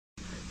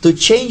to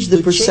change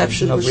the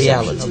perception of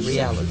reality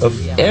of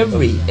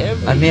every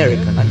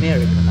American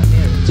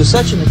to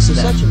such an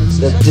extent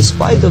that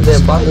despite of the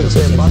abundance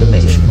of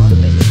information,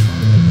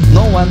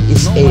 no one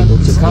is able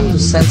to come to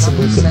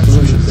sensible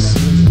conclusions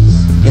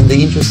in the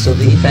interest of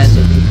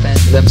defending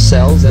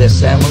themselves, their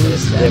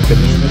families, their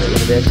community,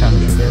 and their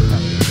country.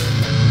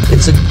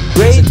 It's a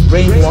great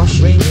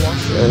brainwashing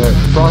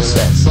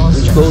process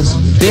which goes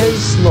very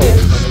slow,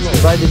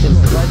 divided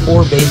into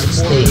 4 basic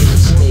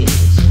stages.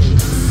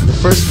 The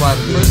first one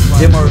is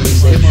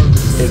demoralization.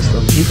 It takes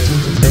from 15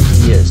 to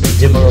 20 years to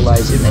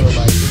demoralize a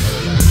nation,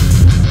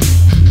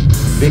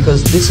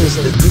 because this is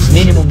the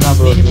minimum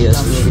number of years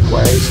which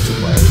requires to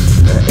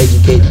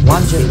educate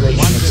one generation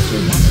of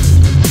students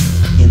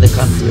in the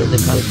country of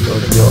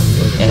your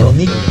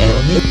enemy.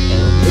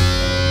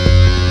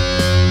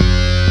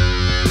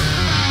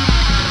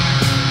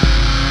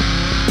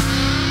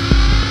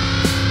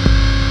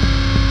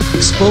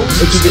 Exposed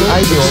to the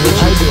ideology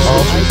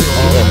of the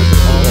enemy.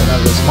 In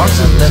other words,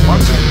 Marxism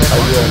ideology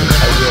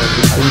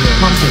will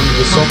come to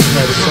the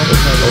software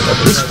of at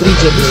least 3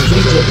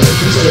 generations.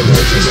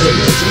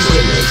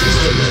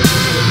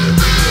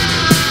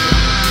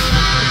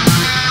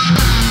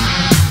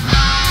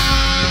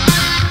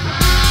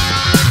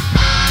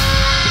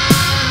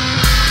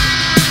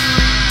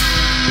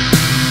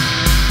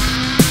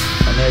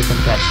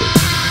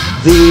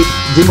 The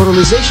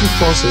demoralization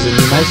process in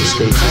the United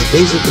States is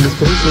basically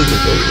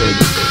completed already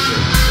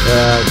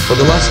for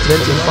the last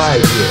 25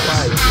 years.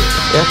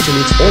 Actually,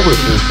 it's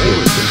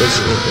overfulfilled, because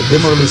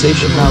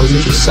demoralization now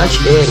reaches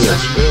such areas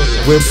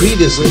where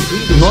previously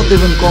not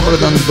even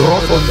Comrade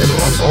Andropov and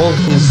all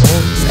his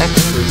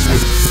experts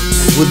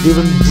would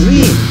even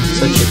dream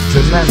such a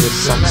tremendous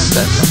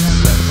success.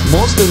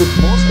 Most of it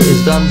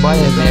is done by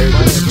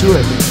Americans to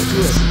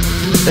Americans,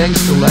 thanks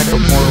to lack of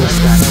moral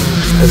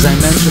standards. As I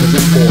mentioned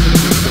before,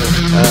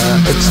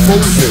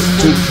 exposure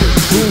to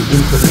true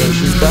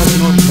information does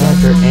not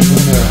matter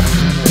anymore.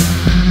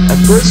 A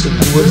person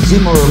who was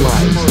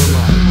demoralized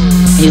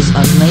is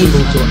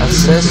unable to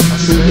assess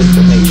true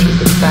information.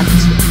 The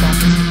facts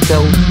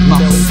tell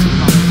nothing.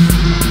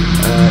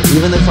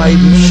 Even if I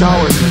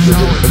shower him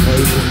with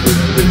information,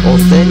 with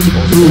authentic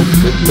proof,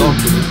 with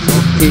documents,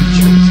 with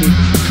pictures,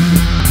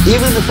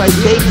 even if I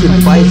take him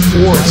by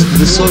force to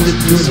the Soviet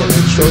Union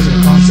and show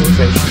him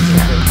concentration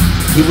camp,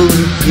 he will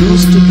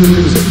refuse to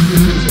believe it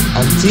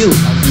until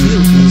he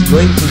is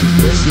going to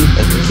receive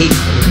a kick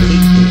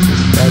in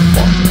his back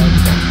pocket.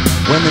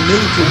 When the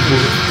military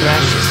bullet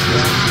crashes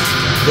him,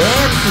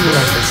 then he will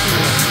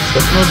understand,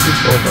 but not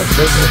before that.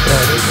 That's the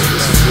tragedy of the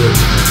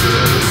situation.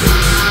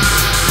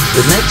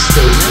 The next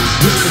stage is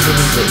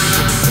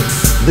destabilization.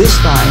 This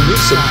time, the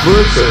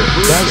subverter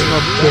does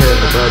not care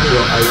about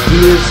your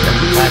ideas and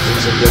the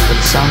patterns of your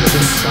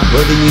consumption,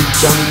 whether you eat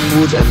junk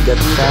food and get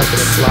fat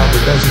and flat,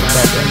 it doesn't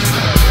matter.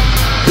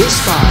 This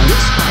time,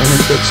 and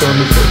it takes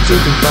only from 2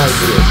 to 5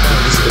 years to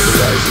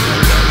destabilize you.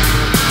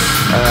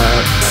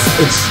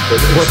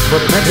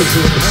 What matters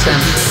is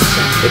essentials: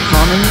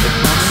 economy,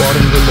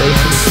 foreign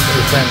relations,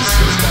 defense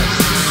systems.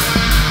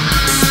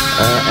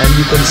 And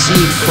you can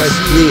see quite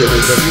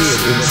clearly that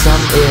in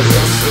some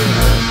areas,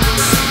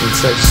 in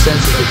such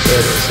sensitive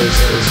areas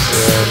as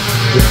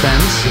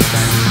defense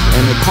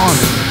and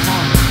economy,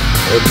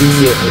 the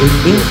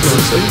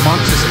influence of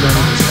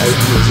Marxist-Leninist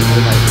ideas in the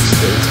United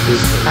States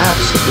is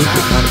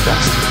absolutely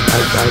fantastic.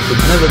 I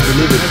could never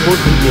believe it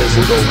 40 years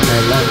ago when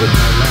I landed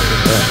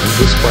in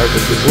this part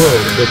of the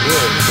world that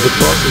the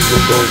process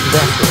will go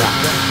that fast.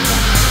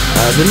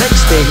 The next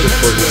stage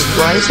for this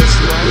crisis,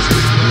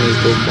 this may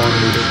take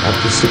only up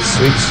to 6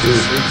 weeks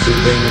to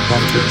bring a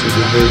country to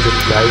the verge of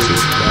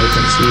crisis. I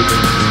can see it in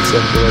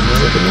Central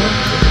America now.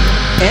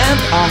 And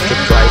after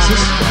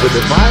crisis, with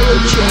a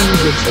violent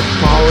change of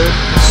power,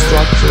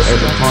 structure,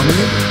 and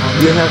economy,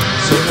 you have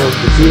so-called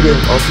the period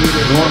of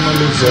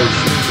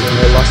normalization, which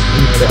may last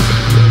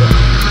indefinitely.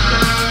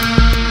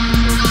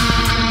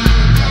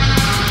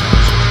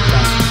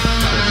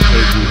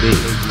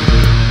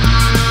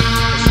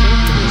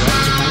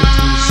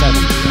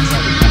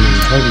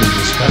 Totally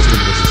disgusted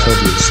with the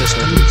Soviet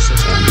system, and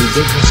he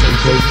did this in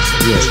great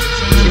risk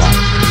in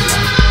life.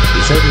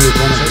 He certainly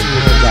was one of the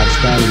most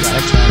outstanding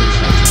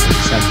experts on the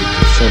subject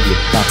of Soviet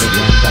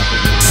propaganda,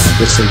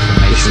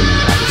 disinformation,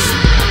 and action.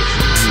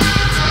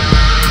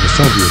 The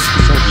Soviets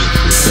were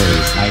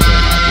very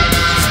ideological.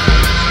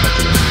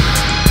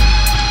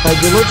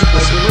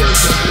 Ideological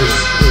separation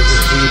is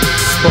the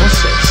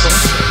process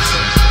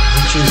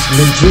which is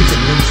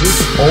legitimate,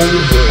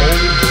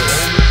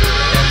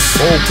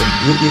 open.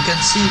 You can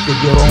see it with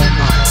your own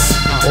eyes.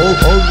 All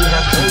you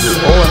have to do,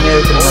 all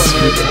American mass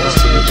media has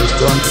to do, is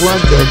to unplug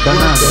their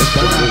bananas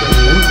from the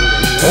room,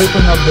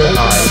 open up their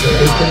eyes, and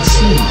they can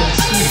see.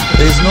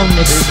 There is no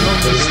mystery.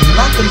 There is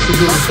nothing to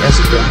do with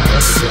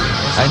espionage.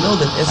 I know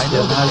that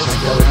espionage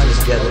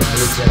intelligence gathering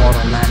looks more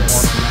romantic.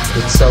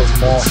 It sells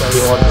more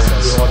the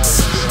audience.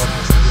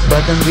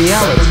 But in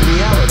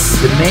reality,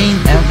 the main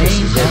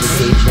emphasis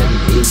education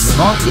is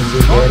not in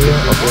the area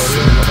of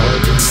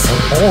intelligence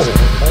at all.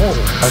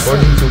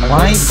 According to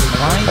Mike,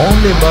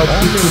 only about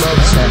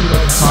 50%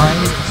 of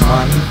time,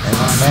 money, and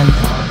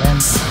manpower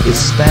is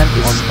spent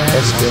on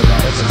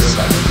espionage.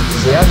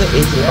 The other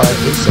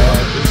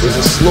 85% is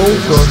a slow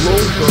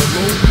process,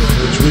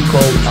 which we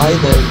call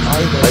either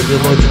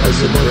ideological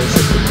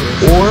suppression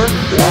or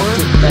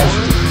active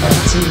measure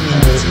активной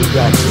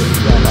инвестигации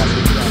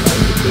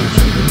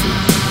education.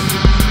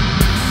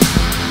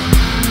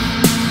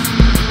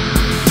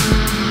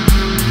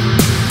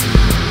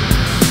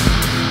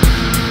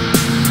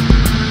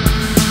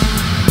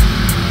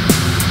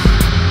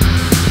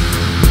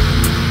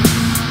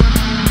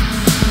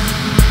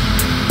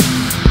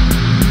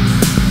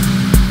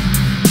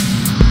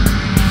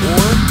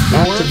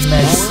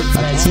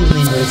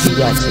 Активной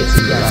инвестигации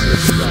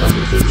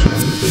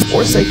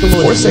or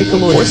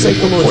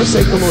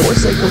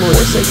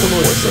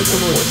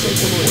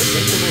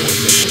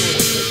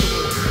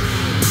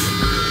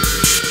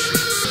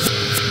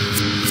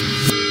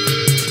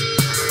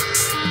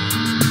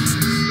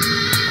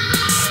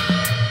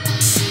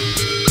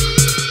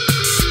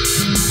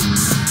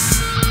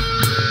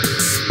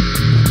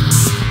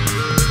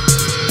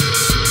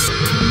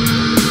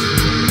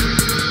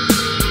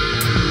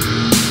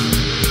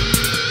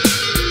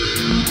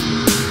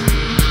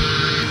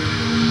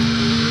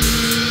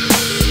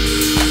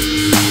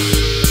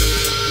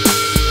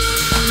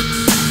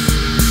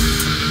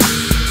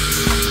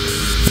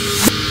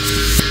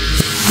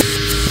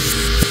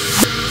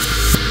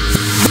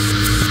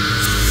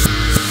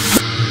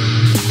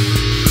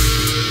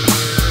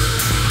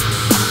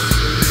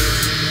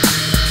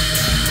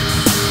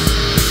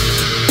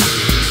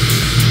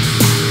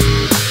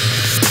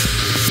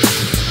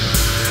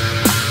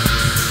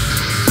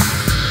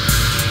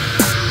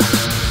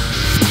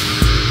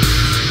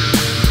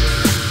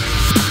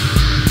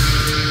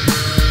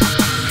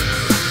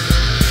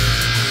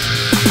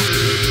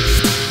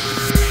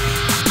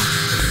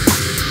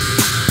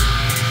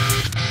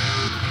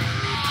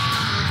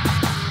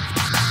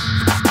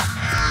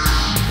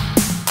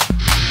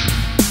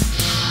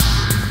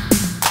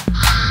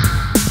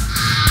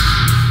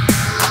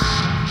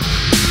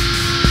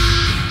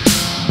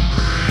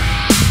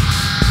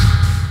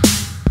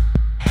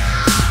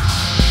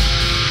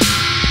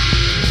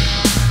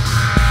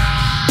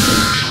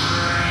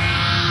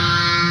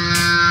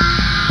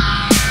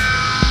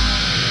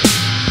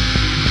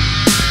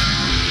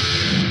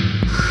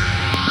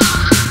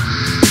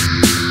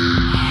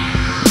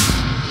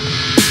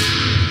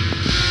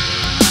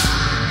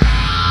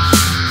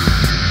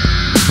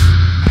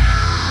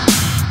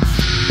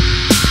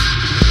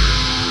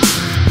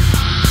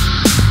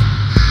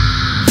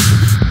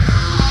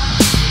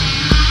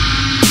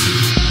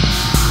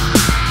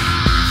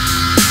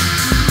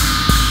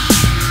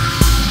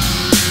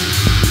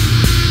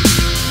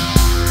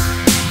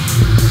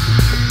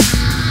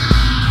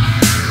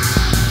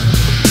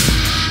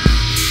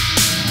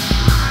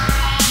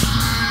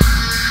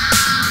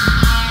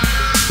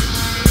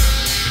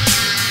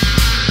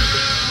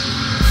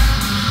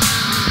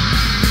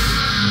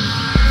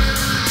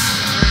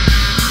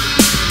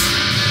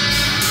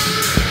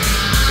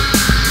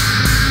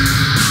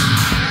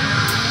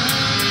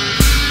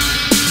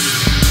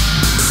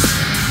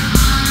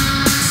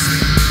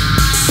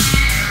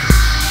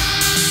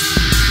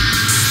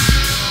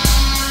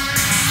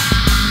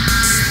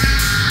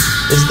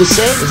It's the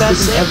same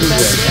pattern everywhere.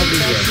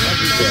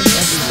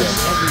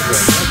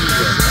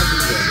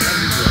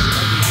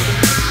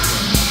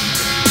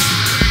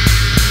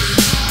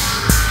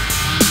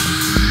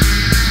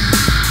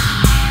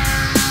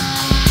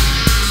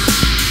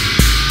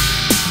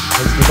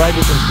 It's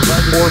divided into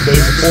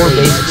four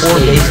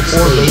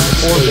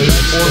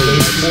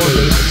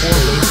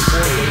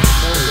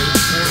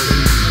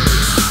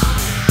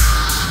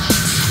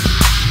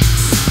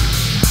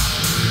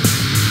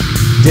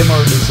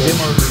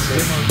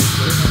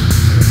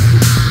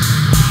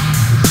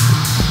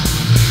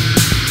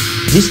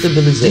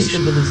Destabilization.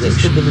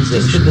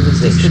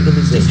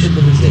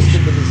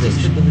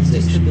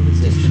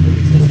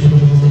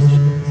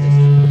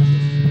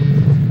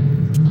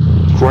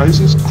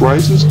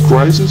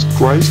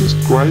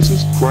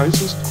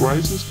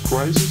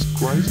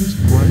 Crisis.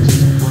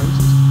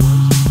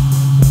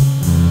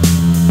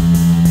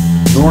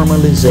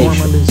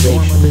 Normalization.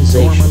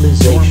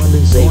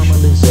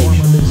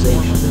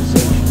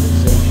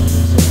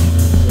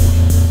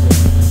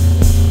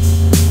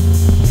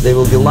 They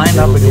will be lined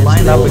up against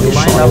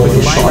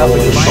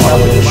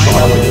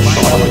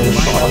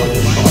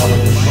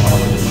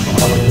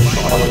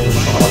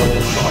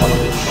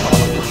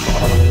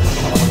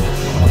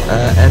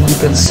and you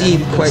can see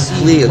quite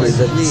clearly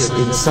that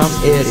in some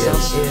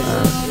areas,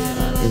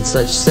 in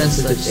such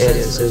sensitive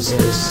areas as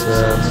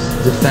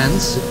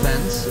defense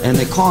and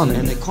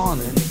economy,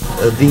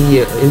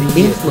 the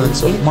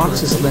influence of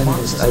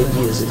Marxist-Leninist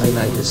ideas in the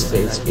United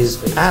States is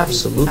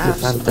absolutely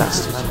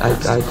fantastic.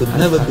 I could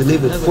never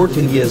believe it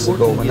 14 years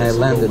ago when I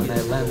landed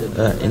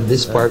in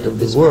this part of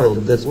the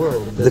world that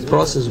the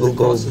process will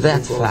go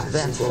that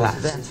fast.